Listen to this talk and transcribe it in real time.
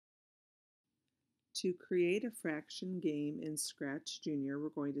To create a fraction game in Scratch Junior, we're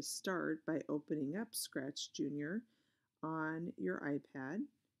going to start by opening up Scratch Junior on your iPad.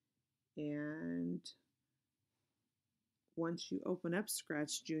 And once you open up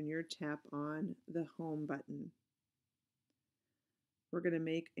Scratch Junior, tap on the Home button. We're going to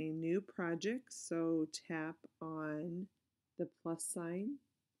make a new project, so tap on the plus sign.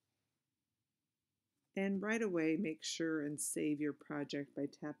 And right away, make sure and save your project by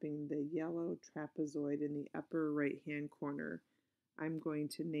tapping the yellow trapezoid in the upper right-hand corner. I'm going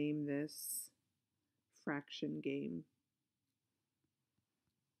to name this Fraction Game.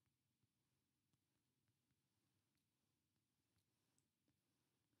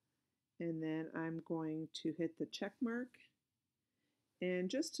 And then I'm going to hit the check mark. And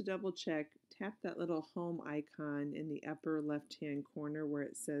just to double check, tap that little home icon in the upper left-hand corner where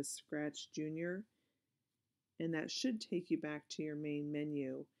it says Scratch Junior. And that should take you back to your main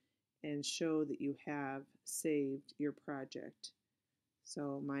menu and show that you have saved your project.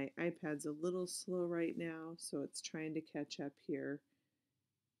 So my iPad's a little slow right now, so it's trying to catch up here.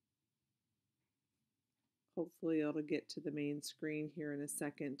 Hopefully it'll get to the main screen here in a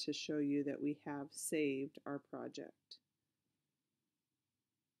second to show you that we have saved our project.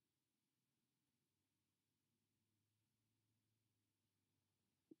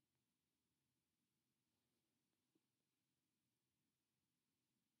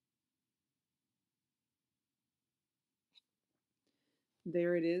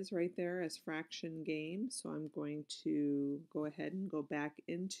 There it is right there as Fraction Game. So I'm going to go ahead and go back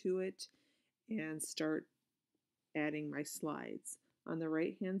into it and start adding my slides. On the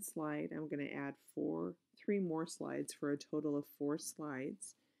right hand slide, I'm going to add three more slides for a total of 4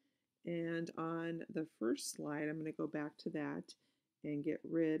 slides. And on the first slide, I'm going to go back to that and get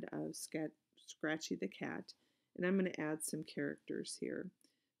rid of Scratchy the cat. And I'm going to add some characters here.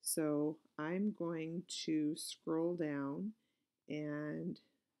 So I'm going to scroll down and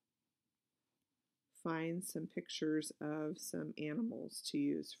find some pictures of some animals to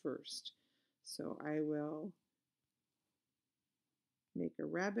use first. So I will make a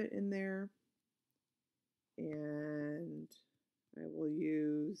rabbit in there, and I will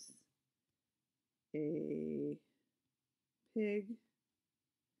use a pig,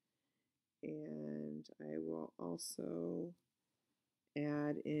 and I will also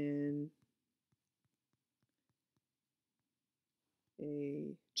add in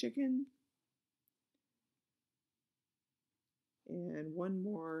a chicken, and one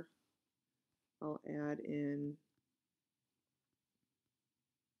more I'll add in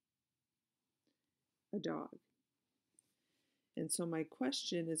a dog. And so my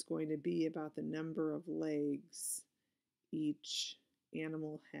question is going to be about the number of legs each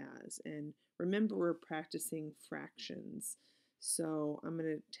animal has. And remember, we're practicing fractions. So I'm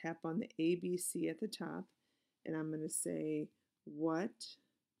going to tap on the ABC at the top, and I'm going to say, what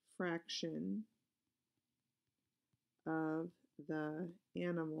fraction of the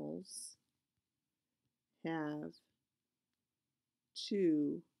animals have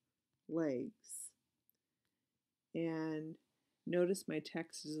 2 legs? And notice my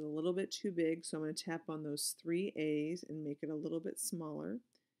text is a little bit too big, so I'm going to tap on those 3 A's and make it a little bit smaller.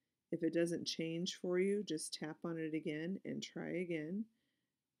 If it doesn't change for you, just tap on it again and try again.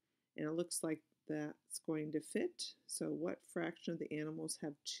 And it looks like that's going to fit. So what fraction of the animals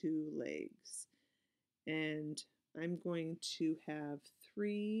have 2 legs? And I'm going to have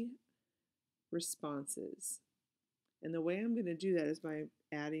 3 responses. And the way I'm going to do that is by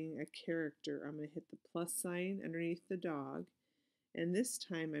adding a character. I'm going to hit the plus sign underneath the dog, and this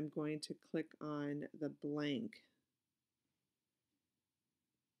time I'm going to click on the blank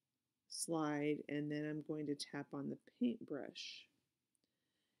slide, and then I'm going to tap on the paintbrush.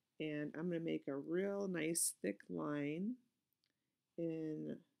 And I'm going to make a real nice thick line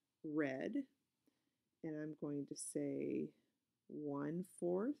in red, and I'm going to say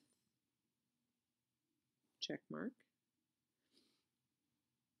 1/4, check mark.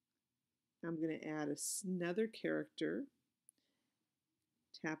 I'm going to add another character,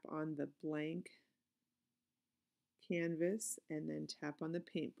 tap on the blank canvas, and then tap on the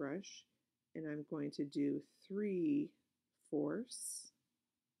paintbrush, and I'm going to do 3/4.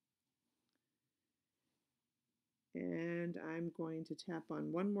 And I'm going to tap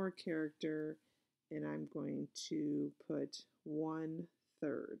on one more character, and I'm going to put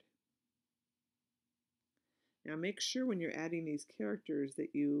 1/3. Now make sure when you're adding these characters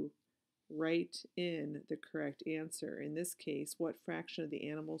that you write in the correct answer. In this case, what fraction of the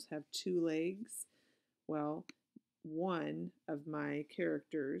animals have 2 legs? Well, one of my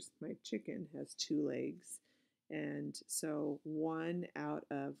characters, my chicken, has 2 legs, And so 1 out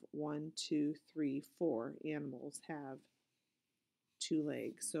of 1, 2, 3, 4 animals have 2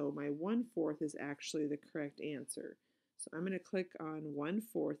 legs. So my 1/4 is actually the correct answer. So I'm going to click on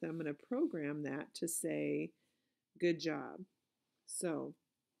 1/4. I'm going to program that to say, good job. So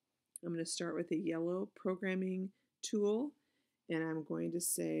I'm going to start with a yellow programming tool, and I'm going to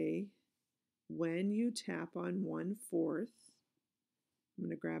say, when you tap on 1/4, I'm going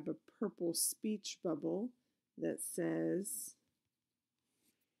to grab a purple speech bubble that says,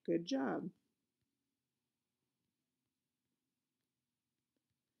 good job.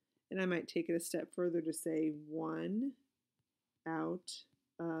 And I might take it a step further to say 1 out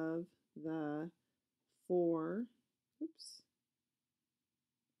of the 4,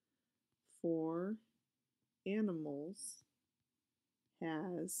 4 animals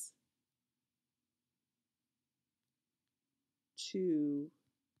has 2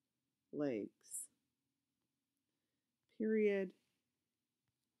 legs. Period.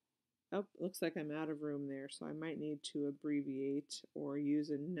 Oh, looks like I'm out of room there, so I might need to abbreviate or use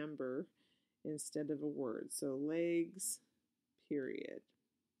a number instead of a word. So legs, period.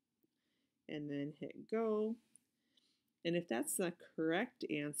 And then hit go. And if that's the correct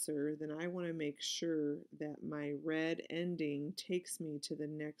answer, then I want to make sure that my red ending takes me to the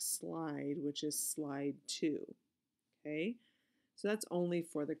next slide, which is slide 2. Okay, so that's only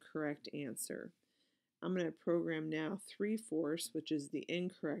for the correct answer. I'm going to program now 3/4, which is the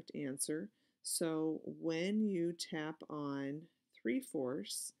incorrect answer. So when you tap on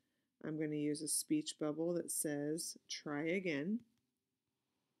 3/4, I'm going to use a speech bubble that says try again.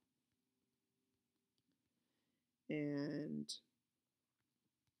 And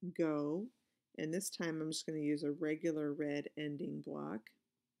go. And this time I'm just going to use a regular red ending block.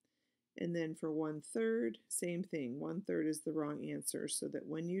 And then for 1/3, same thing. 1/3 is the wrong answer, so that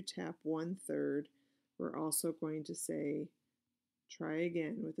when you tap 1/3, we're also going to say try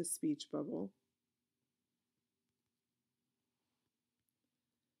again with a speech bubble.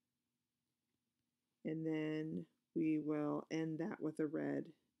 And then we will end that with a red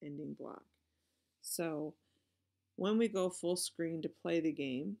ending block. So when we go full screen to play the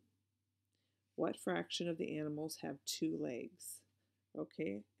game, what fraction of the animals have 2 legs?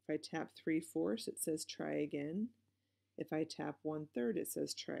 Okay, if I tap 3/4, it says try again. If I tap 1/3, it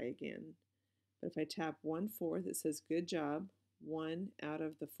says try again. But if I tap 1/4, it says good job. 1 out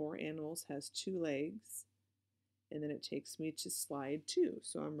of the 4 animals has 2 legs. And then it takes me to slide 2.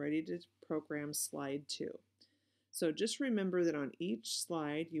 So I'm ready to program slide 2. So just remember that on each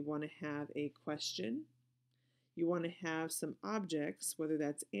slide you want to have a question. You want to have some objects, whether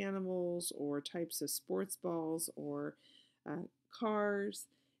that's animals or types of sports balls or cars,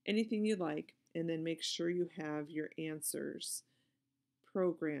 anything you like, and then make sure you have your answers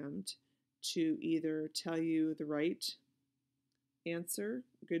programmed to either tell you the right answer,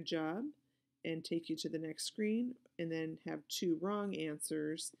 good job, and take you to the next screen, and then have 2 wrong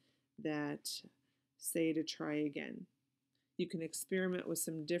answers that say to try again. You can experiment with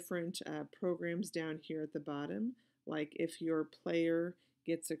some different programs down here at the bottom, like if your player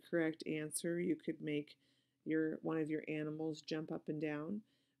gets a correct answer, you could make one of your animals jump up and down.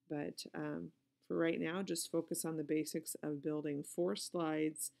 But for right now, just focus on the basics of building 4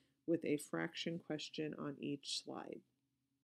 slides with a fraction question on each slide.